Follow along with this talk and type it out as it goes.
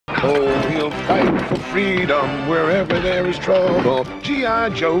Oh, he'll fight for freedom wherever there is trouble. G.I.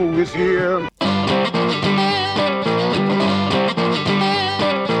 Joe is here.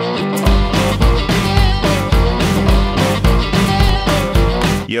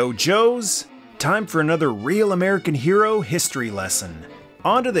 Yo, Joes! Time for another Real American Hero history lesson.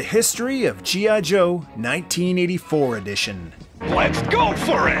 On to the history of G.I. Joe 1984 edition. Let's go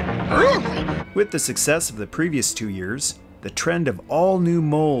for it! With the success of the previous 2 years, the trend of all new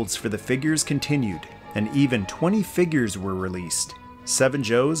molds for the figures continued, and even 20 figures were released. 7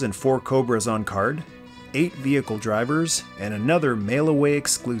 Joes and 4 Cobras on card, 8 vehicle drivers, and another mail-away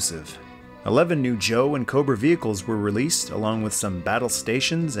exclusive. 11 new Joe and Cobra vehicles were released, along with some battle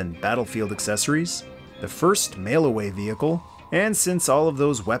stations and battlefield accessories, the first mail-away vehicle, and since all of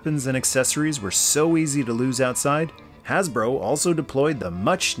those weapons and accessories were so easy to lose outside, Hasbro also deployed the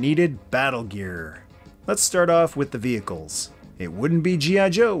much-needed battle gear. Let's start off with the vehicles. It wouldn't be G.I.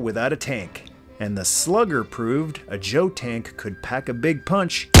 Joe without a tank, and the Slugger proved a Joe tank could pack a big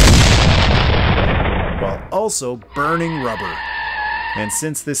punch while also burning rubber. And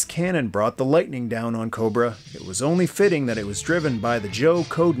since this cannon brought the lightning down on Cobra, it was only fitting that it was driven by the Joe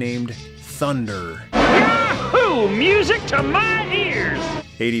codenamed Thunder. Yahoo! Music to my ears!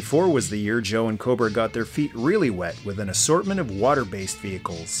 84 was the year Joe and Cobra got their feet really wet with an assortment of water-based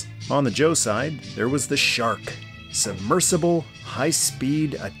vehicles. On the Joe side, there was the Shark, submersible,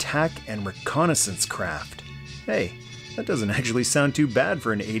 high-speed attack and reconnaissance craft. Hey, that doesn't actually sound too bad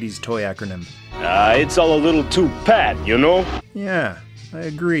for an 80s toy acronym. It's all a little too pat, you know? Yeah, I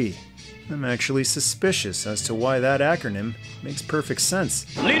agree. I'm actually suspicious as to why that acronym makes perfect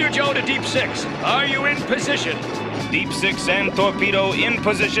sense. Leader Joe to Deep 6, are you in position? Deep 6 and Torpedo in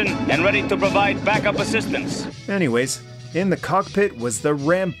position and ready to provide backup assistance. Anyways, in the cockpit was the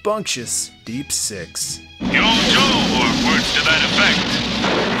rambunctious Deep 6. Yo, Joe, or words to that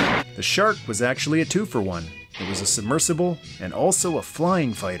effect. The Shark was actually a 2-for-1. It was a submersible and also a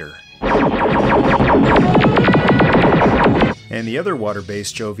flying fighter. And the other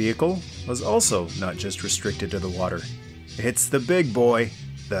water-based Joe vehicle was also not just restricted to the water. It's the big boy,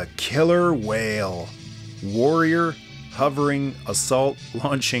 the Killer Whale. Warrior, hovering, assault,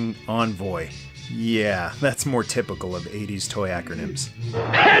 launching envoy. Yeah, that's more typical of 80s toy acronyms.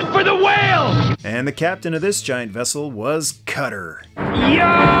 Head for the whale! And the captain of this giant vessel was Cutter.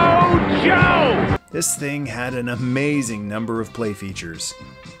 Yo, Joe! This thing had an amazing number of play features.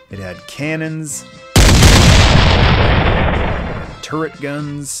 It had cannons, turret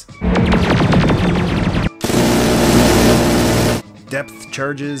guns, depth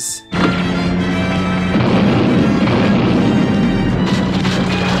charges,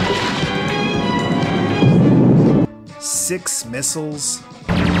 six missiles,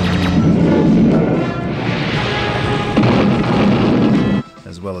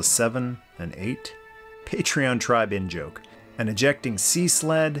 as well as 7 and 8. Patreon tribe in-joke. An ejecting sea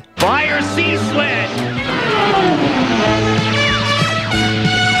sled. Fire sea sled!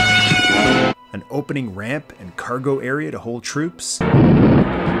 An opening ramp and cargo area to hold troops.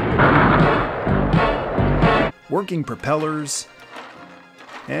 Working propellers.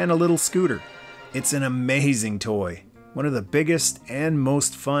 And a little scooter. It's an amazing toy. One of the biggest and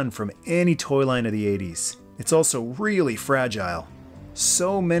most fun from any toy line of the 80s. It's also really fragile.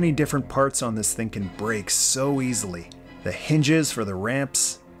 So many different parts on this thing can break so easily. The hinges for the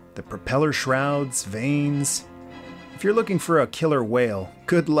ramps, the propeller shrouds, vanes. If you're looking for a killer whale,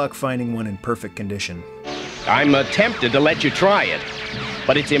 good luck finding one in perfect condition. I'm tempted to let you try it,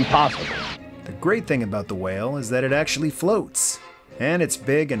 but it's impossible. The great thing about the whale is that it actually floats. And it's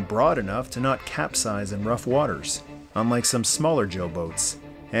big and broad enough to not capsize in rough waters, unlike some smaller Joe boats.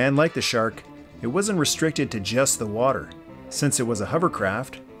 And like the Shark, it wasn't restricted to just the water. Since it was a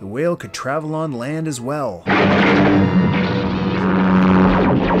hovercraft, the whale could travel on land as well.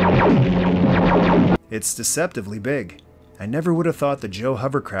 It's deceptively big. I never would have thought the Joe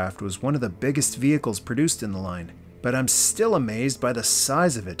hovercraft was one of the biggest vehicles produced in the line, but I'm still amazed by the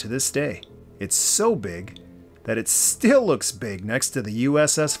size of it to this day. It's so big that it still looks big next to the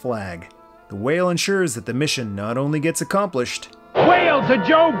USS Flag. The whale ensures that the mission not only gets accomplished, Whale to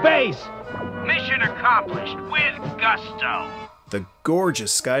Joe base! Mission accomplished with gusto. the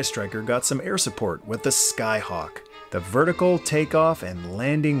gorgeous Sky Striker got some air support with the Skyhawk, the vertical takeoff and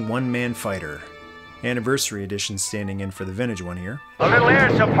landing one-man fighter. Anniversary edition standing in for the vintage one here. A little air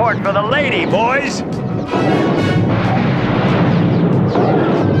support for the lady, boys!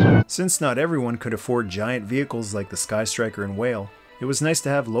 Since not everyone could afford giant vehicles like the Sky Striker and Whale, it was nice to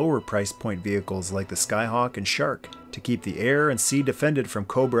have lower price point vehicles like the Skyhawk and Shark to keep the air and sea defended from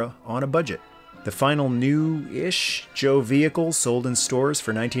Cobra on a budget. The final new-ish Joe vehicle sold in stores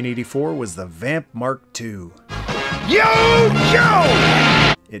for 1984 was the Vamp Mark II. Yo,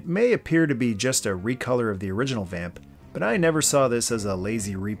 Joe! It may appear to be just a recolor of the original Vamp, but I never saw this as a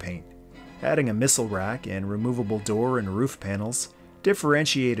lazy repaint. Adding a missile rack and removable door and roof panels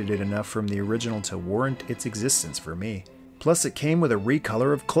differentiated it enough from the original to warrant its existence for me. Plus it came with a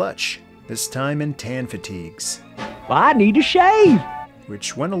recolor of Clutch, this time in tan fatigues, Well, I need to shave.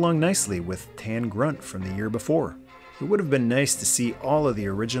 which went along nicely with Tan Grunt from the year before. It would have been nice to see all of the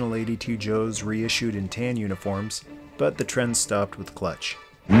original 82 Joes reissued in tan uniforms, but the trend stopped with Clutch.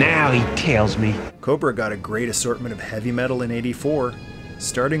 Now he tells me. Cobra got a great assortment of heavy metal in 84,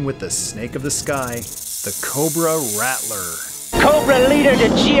 starting with the Snake of the Sky, the Cobra Rattler. Cobra leader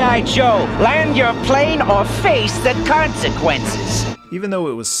to G.I. Joe. Land your plane or face the consequences. Even though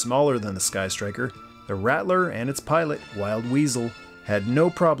it was smaller than the Sky Striker, the Rattler and its pilot, Wild Weasel, had no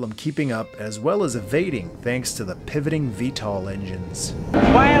problem keeping up as well as evading thanks to the pivoting VTOL engines.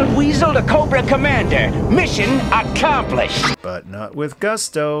 Wild Weasel to Cobra Commander. Mission accomplished. But not with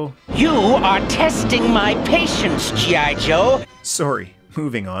gusto. You are testing my patience, G.I. Joe. Sorry,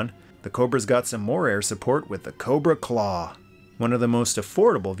 moving on. The Cobra's got some more air support with the Cobra Claw, one of the most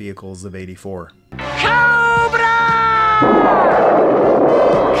affordable vehicles of 84.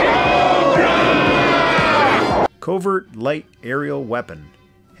 Covert Light Aerial Weapon.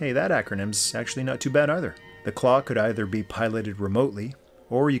 Hey, that acronym's actually not too bad either. The Claw could either be piloted remotely,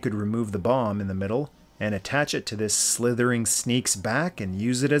 or you could remove the bomb in the middle and attach it to this slithering sneak's back and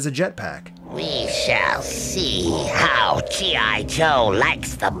use it as a jetpack. We shall see how G.I. Joe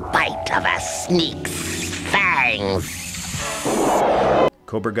likes the bite of a sneak's fangs.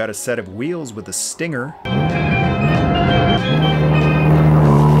 Cobra got a set of wheels with a stinger,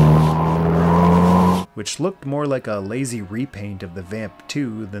 which looked more like a lazy repaint of the Vamp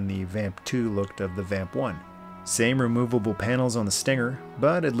 2 than the Vamp 2 looked of the Vamp 1. Same removable panels on the Stinger,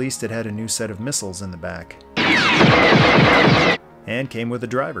 but at least it had a new set of missiles in the back. And came with a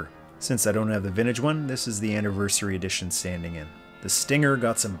driver. Since I don't have the vintage one, this is the anniversary edition standing in. The Stinger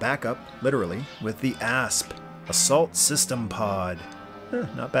got some backup, literally, with the ASP, Assault System Pod.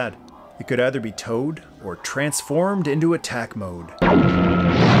 Not bad. It could either be towed or transformed into attack mode.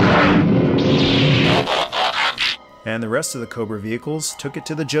 And the rest of the Cobra vehicles took it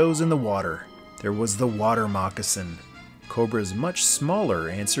to the Joes in the water. There was the Water Moccasin, Cobra's much smaller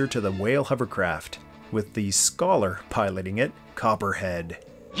answer to the Whale hovercraft, with the Scholar piloting it, Copperhead.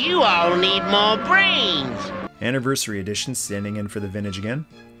 You all need more brains. Anniversary edition standing in for the vintage again.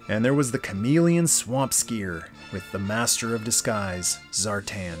 And there was the Chameleon Swamp Skier, with the Master of Disguise,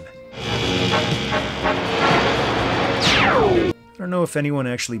 Zartan. I don't know if anyone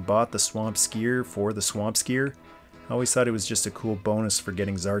actually bought the Swamp Skier for the Swamp Skier. I always thought it was just a cool bonus for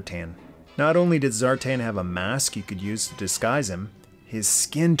getting Zartan. Not only did Zartan have a mask you could use to disguise him, his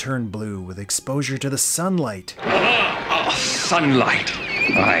skin turned blue with exposure to the sunlight. Sunlight.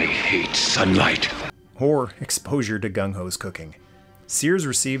 I hate sunlight. Or exposure to gung-ho's cooking. Sears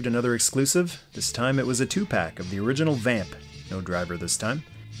received another exclusive. This time it was a 2-pack of the original Vamp, no driver this time,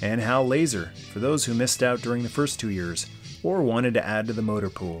 and Hal Laser, for those who missed out during the first 2 years, or wanted to add to the motor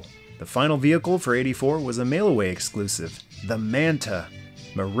pool. The final vehicle for 84 was a mail-away exclusive, the Manta,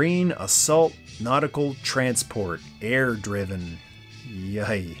 Marine Assault Nautical Transport, air-driven.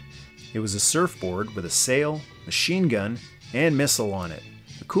 Yay. It was a surfboard with a sail, machine gun, and missile on it.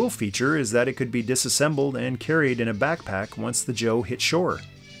 The cool feature is that it could be disassembled and carried in a backpack once the Joe hit shore.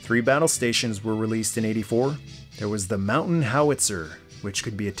 3 battle stations were released in 84. There was the Mountain Howitzer, which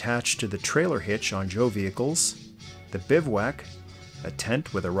could be attached to the trailer hitch on Joe vehicles, the Bivouac, a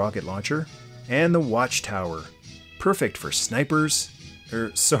tent with a rocket launcher, and the Watchtower, perfect for snipers,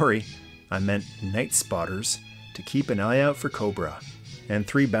 I meant night spotters, to keep an eye out for Cobra. And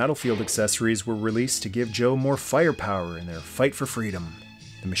 3 battlefield accessories were released to give Joe more firepower in their fight for freedom.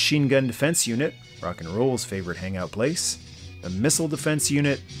 The Machine Gun Defense Unit, Rock and Roll's favorite hangout place, the Missile Defense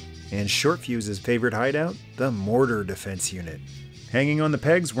Unit, and Short Fuse's favorite hideout, the Mortar Defense Unit. Hanging on the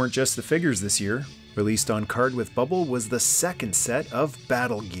pegs weren't just the figures this year. Released on card with Bubble was the second set of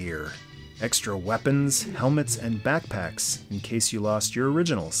battle gear. Extra weapons, helmets, and backpacks in case you lost your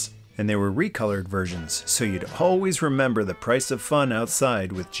originals. And they were recolored versions, so you'd always remember the price of fun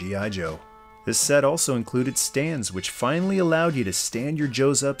outside with G.I. Joe. This set also included stands, which finally allowed you to stand your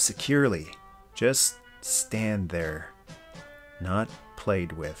Joes up securely. Just stand there. Not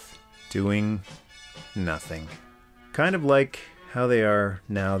played with. Doing nothing. Kind of like how they are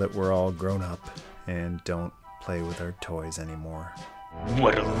now that we're all grown up and don't play with our toys anymore.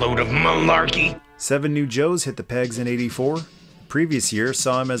 What a load of malarkey. 7 new Joes hit the pegs in 84. The previous year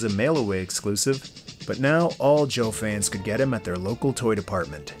saw him as a mail-away exclusive, but now all Joe fans could get him at their local toy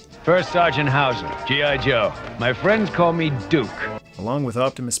department. First Sergeant Hauser, G.I. Joe. My friends call me Duke. Along with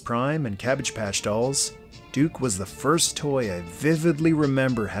Optimus Prime and Cabbage Patch dolls, Duke was the first toy I vividly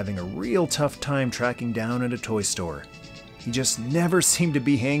remember having a real tough time tracking down at a toy store. He just never seemed to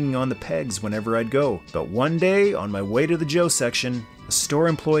be hanging on the pegs whenever I'd go. But one day, on my way to the Joe section, a store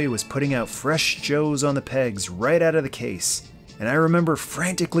employee was putting out fresh Joes on the pegs right out of the case. And I remember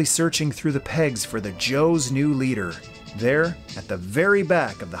frantically searching through the pegs for the Joe's new leader. There, at the very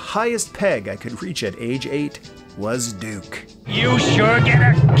back of the highest peg I could reach at age 8, was Duke. You sure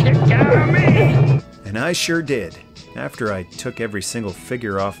get a kick out of me! And I sure did. After I took every single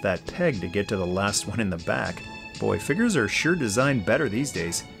figure off that peg to get to the last one in the back. Boy, figures are sure designed better these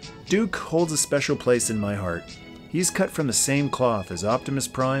days. Duke holds a special place in my heart. He's cut from the same cloth as Optimus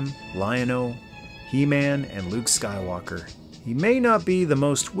Prime, Lion-O, He-Man, and Luke Skywalker. He may not be the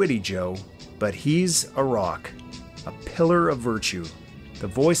most witty Joe, but he's a rock, a pillar of virtue, the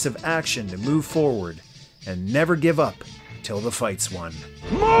voice of action to move forward and never give up till the fight's won.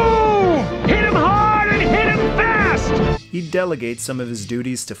 Move! Hit him hard and hit him fast! He'd delegate some of his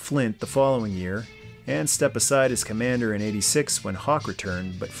duties to Flint the following year, and step aside as commander in '86 when Hawk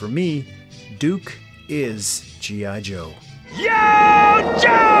returned, but for me, Duke is G.I. Joe. Yo,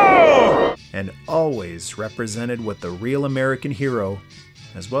 Joe! And always represented what the real American hero,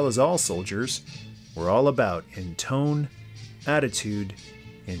 as well as all soldiers, were all about in tone, attitude,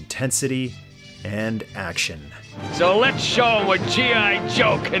 intensity, and action. So let's show him what G.I.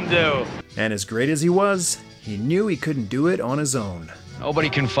 Joe can do. And as great as he was, he knew he couldn't do it on his own. Nobody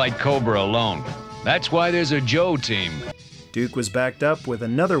can fight Cobra alone. That's why there's a Joe team. Duke was backed up with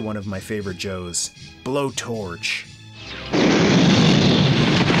another one of my favorite Joes, Blowtorch.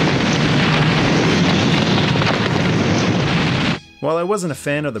 While I wasn't a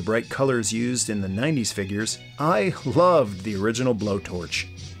fan of the bright colors used in the 90s figures, I loved the original Blowtorch.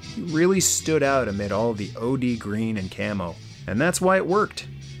 He really stood out amid all the OD green and camo, and that's why it worked.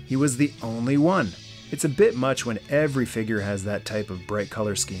 He was the only one. It's a bit much when every figure has that type of bright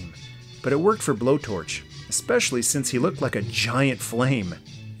color scheme, but it worked for Blowtorch, especially since he looked like a giant flame.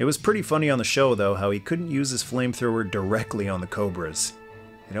 It was pretty funny on the show though how he couldn't use his flamethrower directly on the Cobras.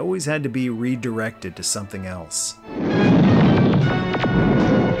 It always had to be redirected to something else.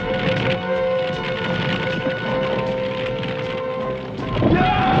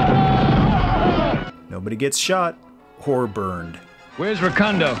 Nobody gets shot or burned. Where's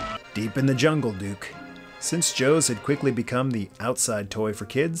Rakundo? Deep in the jungle, Duke. Since Joe's had quickly become the outside toy for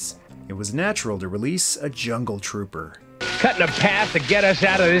kids, it was natural to release a jungle trooper. Cutting a path to get us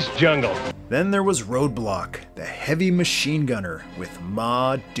out of this jungle. Then there was Roadblock, the heavy machine gunner with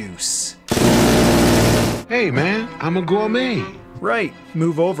Ma Deuce. Hey, man, I'm a gourmet. Right,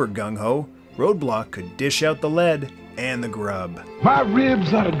 move over, gung-ho. Roadblock could dish out the lead and the grub. My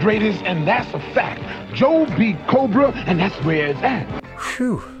ribs are the greatest, and that's a fact. Joe beat Cobra, and that's where it's at.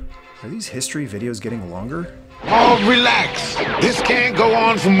 Whew. Are these history videos getting longer? Oh, relax. This can't go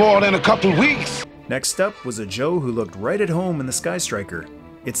on for more than a couple weeks. Next up was a Joe who looked right at home in the Sky Striker.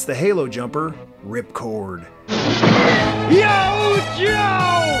 It's the Halo jumper, Ripcord. Yo,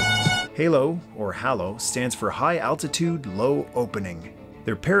 Joe! Halo, or Halo, stands for High Altitude, Low Opening.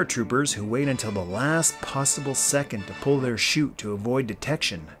 They're paratroopers who wait until the last possible second to pull their chute to avoid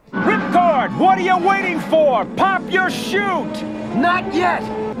detection. Ripcord, what are you waiting for? Pop your chute! Not yet!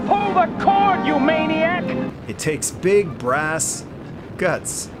 Pull the cord, you maniac! It takes big brass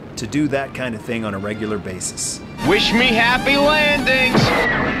guts to do that kind of thing on a regular basis. Wish me happy landings!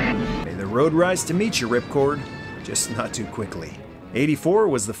 May the road rise to meet you, Ripcord, just not too quickly. '84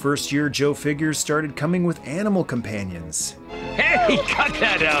 was the first year Joe figures started coming with animal companions. Hey, cut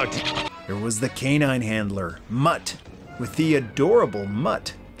that out! There was the canine handler, Mutt, with the adorable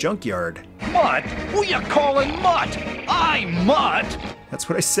Mutt Junkyard. Mutt? Who you calling Mutt? I'm Mutt! That's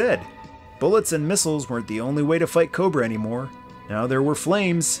what I said. Bullets and missiles weren't the only way to fight Cobra anymore. Now there were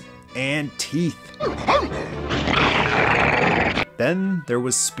flames and teeth. Then there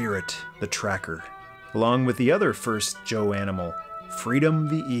was Spirit, the tracker, along with the other first Joe animal, Freedom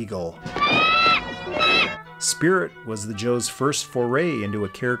the Eagle. Spirit was the Joe's first foray into a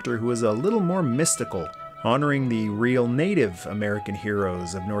character who was a little more mystical, honoring the real native American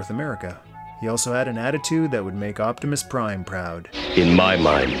heroes of North America. He also had an attitude that would make Optimus Prime proud. In my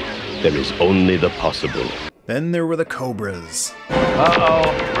mind, there is only the possible. Then there were the Cobras.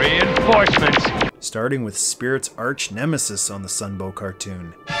 Uh-oh, reinforcements. Starting with Spirit's arch nemesis on the Sunbow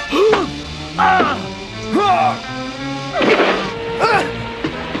cartoon.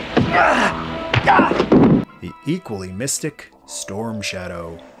 The equally mystic Storm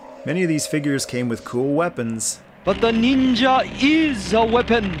Shadow. Many of these figures came with cool weapons. But the ninja is a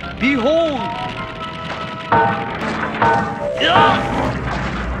weapon. Behold!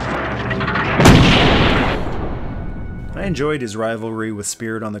 I enjoyed his rivalry with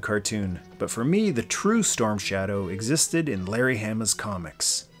Spirit on the cartoon, but for me, the true Storm Shadow existed in Larry Hama's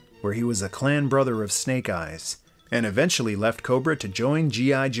comics, where he was a clan brother of Snake Eyes, and eventually left Cobra to join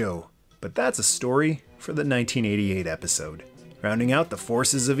G.I. Joe. But that's a story for the 1988 episode. Rounding out the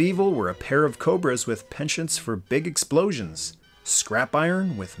forces of evil were a pair of Cobras with penchants for big explosions, Scrap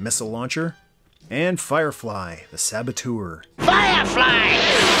Iron with missile launcher, and Firefly, the saboteur. Firefly!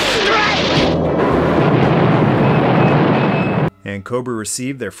 Strike! And Cobra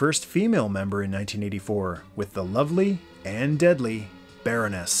received their first female member in 1984 with the lovely and deadly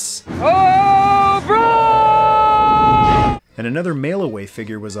Baroness. Cobra! And another mail-away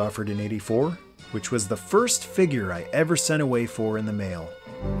figure was offered in '84, which was the first figure I ever sent away for in the mail.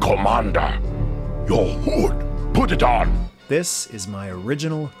 Commander, your hood, put it on. This is my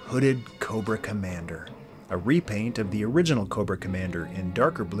original hooded Cobra Commander, a repaint of the original Cobra Commander in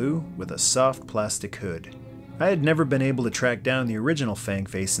darker blue with a soft plastic hood. I had never been able to track down the original Fang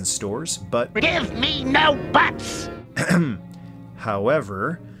Face in stores, but Give me no buts!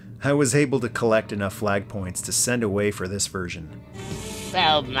 however, I was able to collect enough flag points to send away for this version.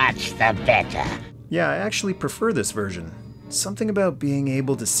 So much the better. Yeah, I actually prefer this version. Something about being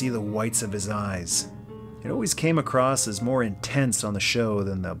able to see the whites of his eyes. It always came across as more intense on the show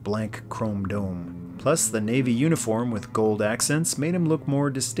than the blank chrome dome. Plus, the navy uniform with gold accents made him look more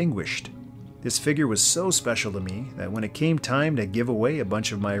distinguished. This figure was so special to me that when it came time to give away a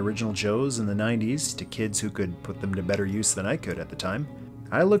bunch of my original Joes in the 90s to kids who could put them to better use than I could at the time,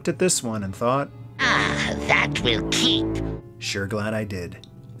 I looked at this one and thought, Ah, that will keep. Sure glad I did.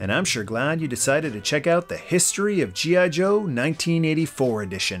 And I'm sure glad you decided to check out the History of G.I. Joe 1984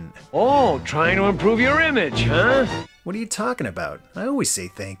 edition. Oh, trying to improve your image, huh? What are you talking about? I always say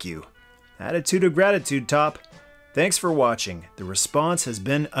thank you. Attitude of gratitude, Top. Thanks for watching. The response has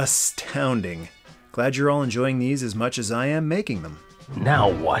been astounding. Glad you're all enjoying these as much as I am making them. Now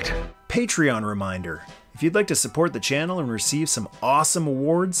what? Patreon reminder. If you'd like to support the channel and receive some awesome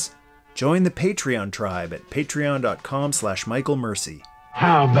awards, join the Patreon tribe at patreon.com/MichaelMercy.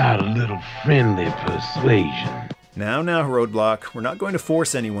 How about a little friendly persuasion? Now, Roadblock, we're not going to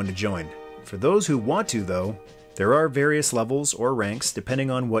force anyone to join. For those who want to, though, there are various levels or ranks depending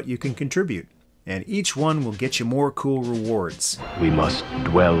on what you can contribute, and each one will get you more cool rewards. We must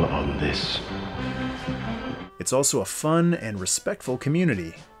dwell on this. It's also a fun and respectful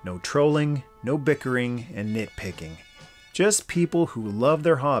community. No trolling, no bickering, and nitpicking. Just people who love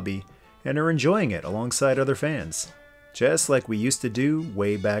their hobby and are enjoying it alongside other fans. Just like we used to do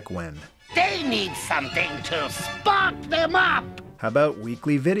way back when. They need something to spark them up! How about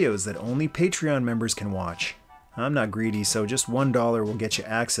weekly videos that only Patreon members can watch? I'm not greedy, so just $1 will get you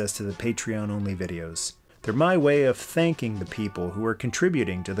access to the Patreon-only videos. They're my way of thanking the people who are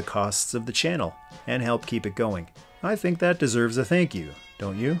contributing to the costs of the channel and help keep it going. I think that deserves a thank you,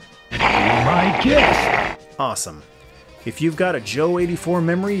 don't you? My guess. Awesome. If you've got a Joe 84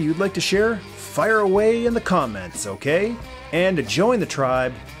 memory you'd like to share, fire away in the comments, okay? And to join the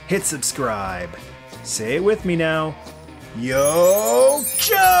tribe, hit subscribe. Say it with me now. Yo,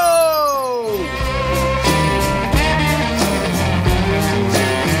 Joe!